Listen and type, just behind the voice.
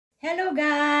Hello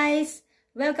guys!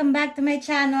 Welcome back to my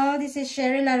channel. This is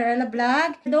Sherry Larella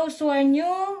Vlog. Those who are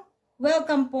new,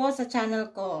 welcome po sa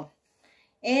channel ko.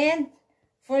 And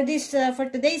for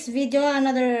today's video,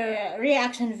 another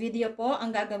reaction video po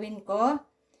ang gagawin ko.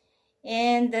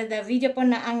 And ang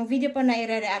video po na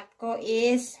i-react ko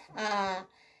is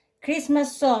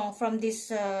Christmas song from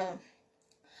this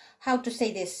how to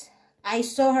say this. I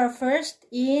saw her first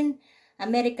in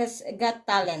America's Got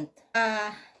Talent.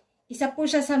 Isa po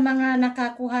siya sa mga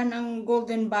nakakuha ng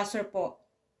Golden Buzzer po.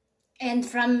 And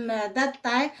from that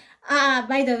time,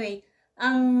 by the way,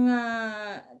 ang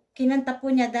kinanta po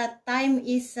niya that time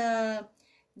is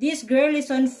This Girl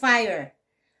is on Fire.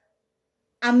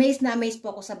 Amazed na amazed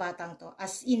po ako sa batang to.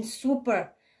 As in,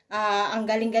 super. Ang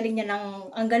galing-galing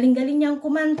niyang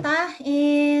kumanta.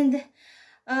 And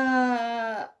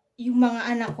yung mga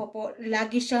anak ko po,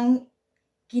 lagi siyang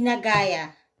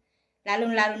ginagaya.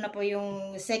 Lalong-lalo na po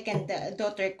yung second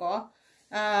daughter ko.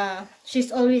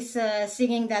 She's always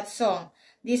singing that song.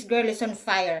 This Girl is on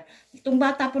Fire. Itong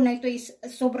bata po na ito is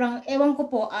sobrang, ewan ko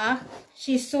po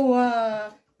she's so,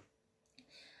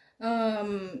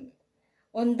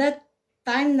 on that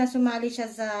time na sumali siya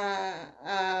sa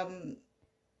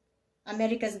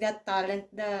America's Got Talent,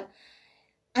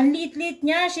 ang lit-lit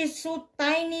niya, she's so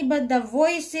tiny, but the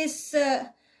voice is,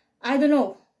 I don't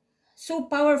know, so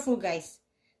powerful guys.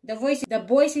 Her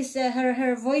voice is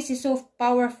so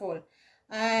powerful.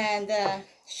 And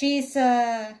she's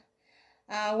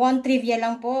one trivia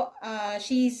lang po.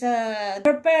 She's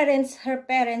her parents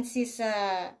is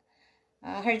her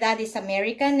dad is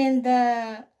American and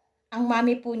ang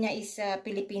mommy po niya is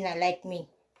Filipina like me.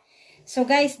 So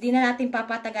guys, di na natin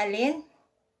papatagalin.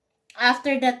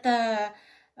 After that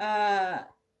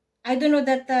I don't know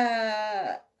that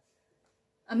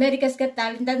America's Got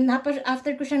Talent.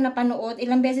 After ko siyang napanood,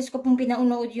 ilang beses ko pong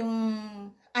pinaunood yung...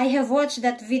 I have watched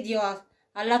that video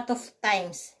a lot of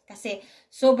times. Kasi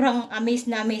sobrang amazed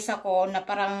na amazed ako na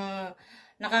parang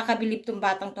nakakabilib tong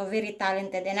batang to. Very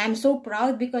talented. And I'm so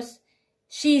proud because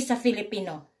she's a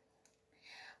Filipino.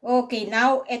 Okay,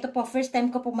 now, ito po, first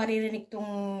time ko po maririnig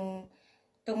tong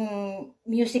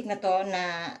music na to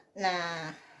na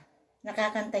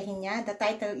nakakantahin niya. The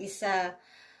title is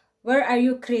Where Are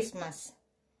You Christmas?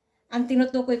 Ang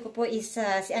tinutukoy ko po is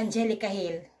si Angelica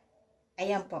Hale.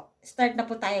 Ayan po. Start na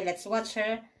po tayo. Let's watch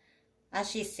her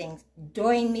as she sings.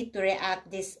 Join me to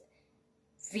react on this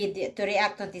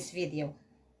video.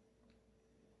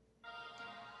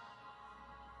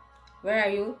 Where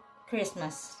Are You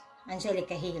Christmas?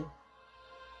 Angelica Hale.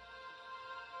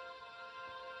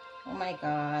 Oh my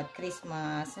God,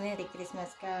 Christmas. Merry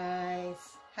Christmas,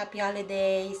 guys. Happy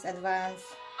holidays, advance.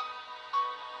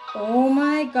 Oh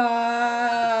my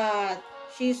God!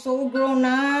 She's so grown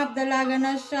up. Dalaga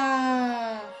na siya.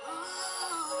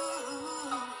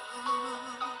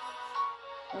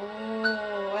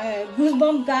 Oh,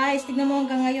 goosebumps guys. Tignan mo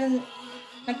hanggang ngayon.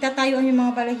 Nagtatayuan yung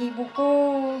mga balahibo ko.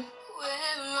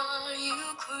 Where are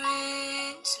you,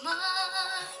 Christmas?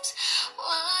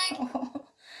 Why?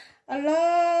 Ala,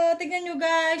 tignan nyo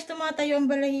guys. Tumatayo ang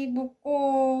balahibo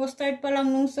ko. Start pa lang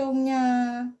nung song niya.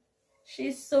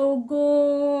 She's so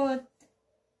good.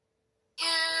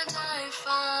 Can't I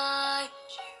find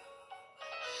you?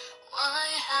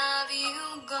 Why have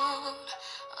you gone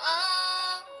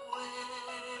away?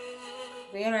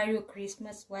 Where are you,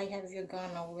 Christmas? Why have you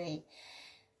gone away?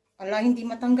 Ala, hindi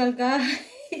matanggal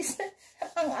guys.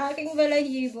 Ang aking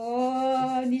balahibo.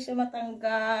 Hindi siya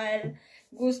matanggal.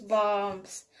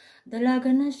 Goosebumps.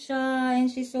 Dalaga na siya.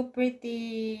 And she's so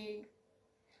pretty.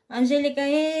 Angelica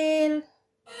Hale.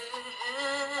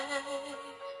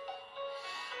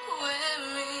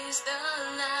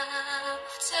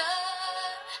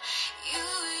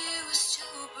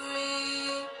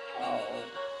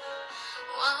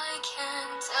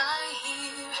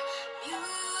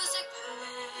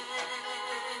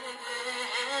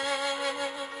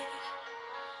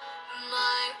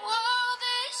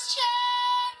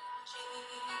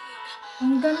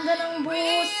 Ang ganda ng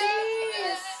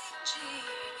boses.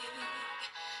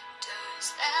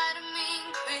 Does that mean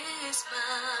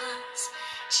Christmas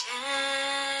changes?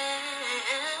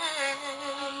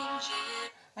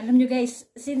 Alam nyo guys,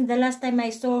 since the last time I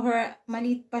saw her,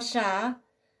 maliit pa siya.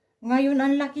 Ngayon,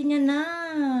 ang laki niya na.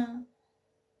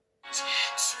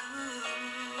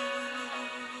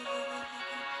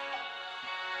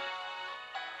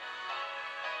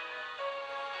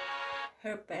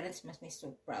 Her parents must be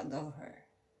so proud of her.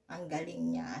 Ang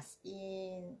galing niya as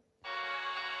in.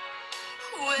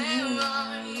 Where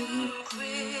are you,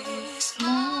 Christmas?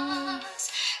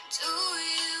 Do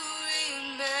you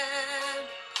remember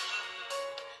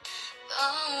the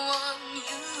one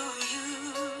you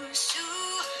used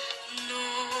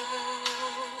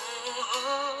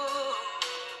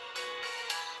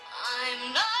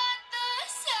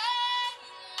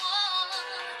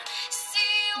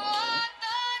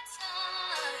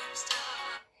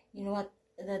you know what,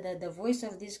 the voice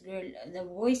of this girl, the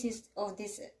voices of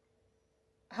this,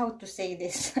 how to say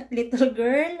this, little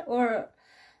girl or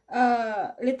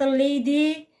little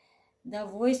lady, the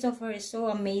voice of her is so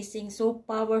amazing, so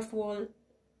powerful,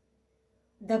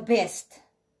 the best.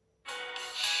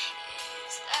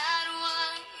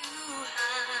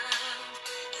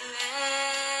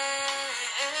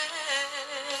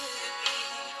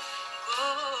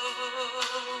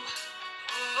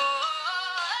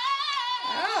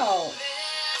 Oh.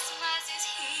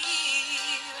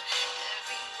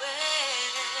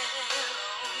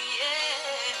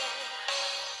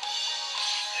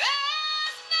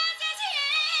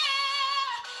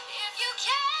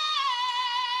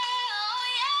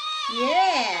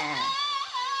 Yeah.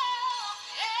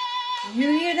 You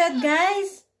hear that,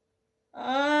 guys?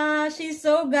 Ah, she's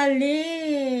so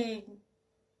galing.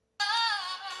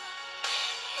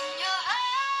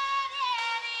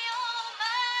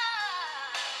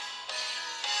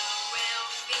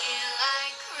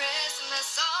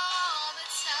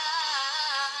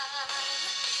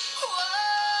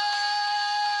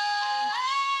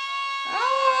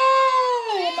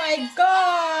 Oh my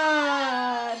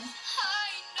God.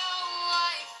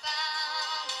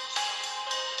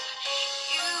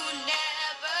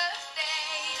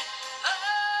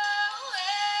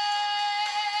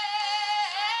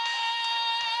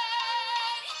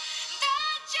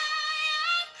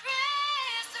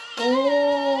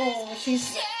 Oh,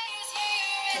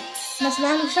 mas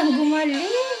lalo siyang gumaling.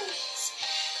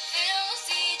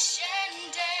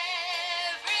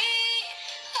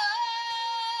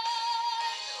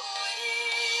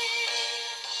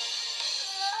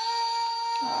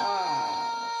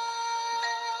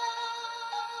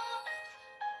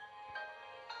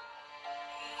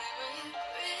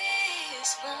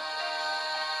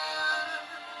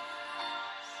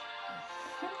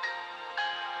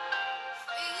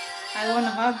 I want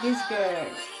to hug this girl.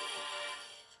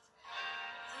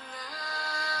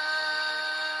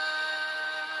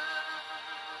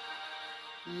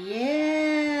 Yeah,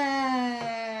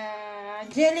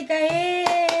 Angelica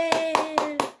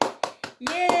Hale.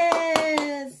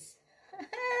 Yes,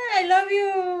 I love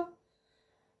you,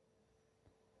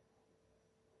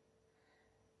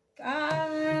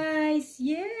 guys.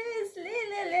 Yes,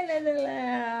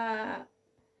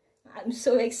 I'm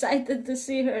so excited to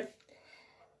see her.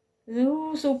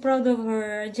 Oh, so proud of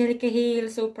her, Angelica Hale.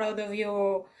 So proud of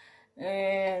you.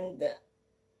 And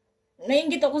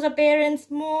nainggit ako sa parents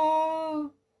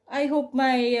mo. I hope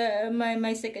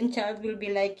my second child will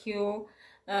be like you.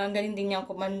 Galing din niyang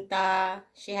kumanta.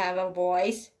 She have a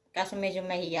voice. Kaso medyo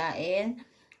mahiyain.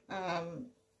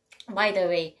 By the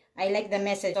way, I like the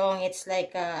message song. It's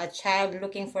like a child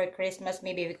looking for Christmas.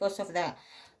 Maybe because of the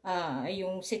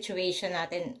yung situation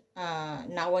natin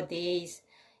nowadays.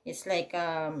 It's like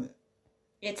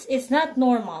it's not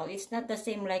normal. It's not the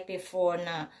same like before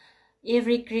na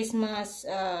every Christmas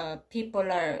people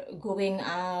are going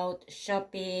out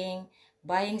shopping,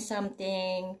 buying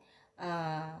something,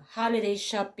 holiday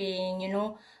shopping, you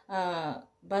know.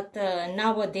 But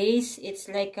nowadays it's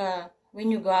like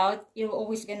when you go out, you're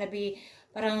always gonna be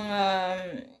parang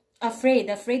afraid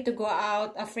to go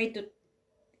out, afraid to.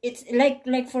 It's like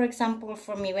for example,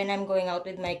 for me, when I'm going out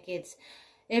with my kids,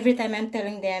 every time I'm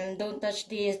telling them, don't touch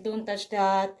this, don't touch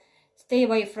that, stay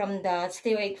away from that,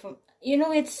 stay away from, you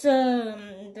know, it's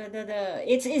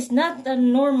it's not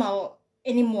normal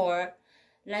anymore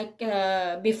like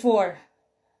before.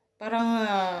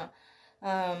 Parang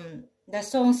the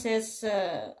song says,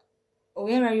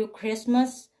 where are you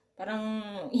Christmas? Parang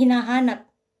hinahanap.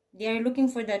 They are looking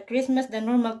for the Christmas, the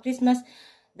normal Christmas,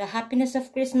 the happiness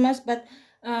of Christmas. But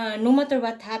no matter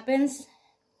what happens,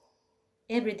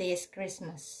 every day is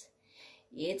Christmas.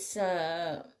 It's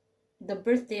the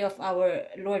birthday of our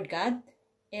Lord God,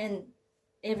 and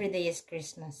every day is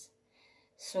Christmas.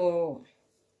 So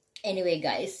anyway,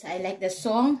 guys, I like the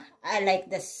song. I like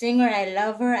the singer. I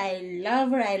love her. I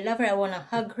love her. I love her. I want to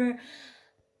hug her.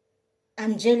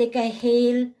 Angelica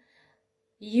Hale,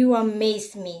 you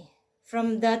amaze me.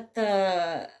 From that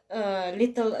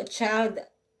little child,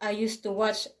 I used to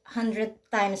watch 100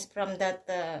 times from that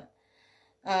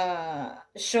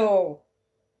show.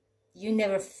 You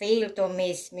never fail to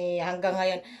amaze me. Hanggang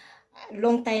ngayon,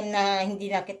 long time na hindi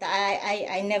na kita.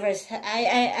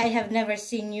 I have never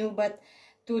seen you, but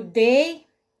today,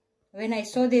 when I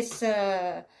saw this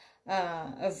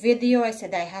video, I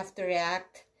said I have to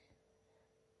react.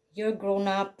 You're grown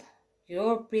up.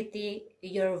 You're pretty.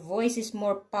 Your voice is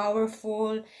more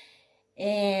powerful,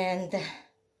 and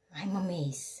I'm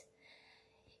amazed.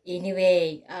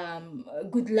 Anyway,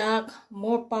 good luck,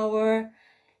 more power,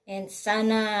 and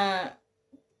sana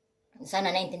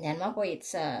Sana naintindihan mo ako.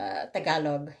 It's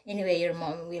Tagalog. Anyway, your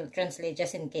mom will translate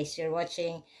just in case you're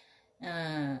watching.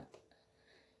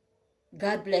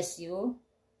 God bless you.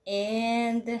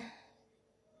 And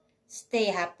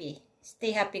stay happy.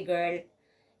 Stay happy, girl.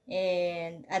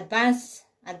 And advance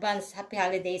happy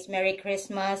holidays. Merry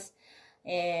Christmas.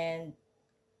 And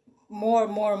more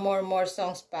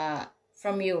songs pa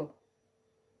from you.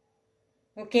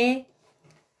 Okay?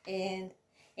 And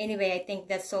anyway, I think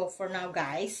that's all for now,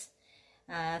 guys.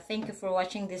 Thank you for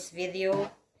watching this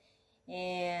video.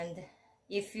 And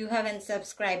if you haven't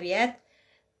subscribed yet,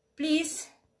 please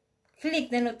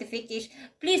click the notification.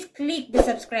 Please click the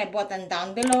subscribe button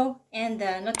down below and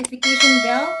the notification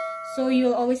bell, so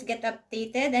you'll always get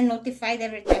updated and notified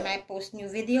every time I post new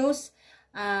videos.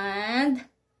 And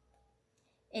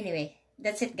anyway,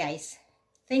 that's it, guys.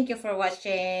 Thank you for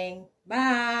watching.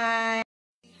 Bye.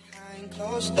 Behind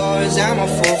closed doors, I'm a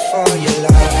fool for your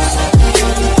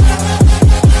love.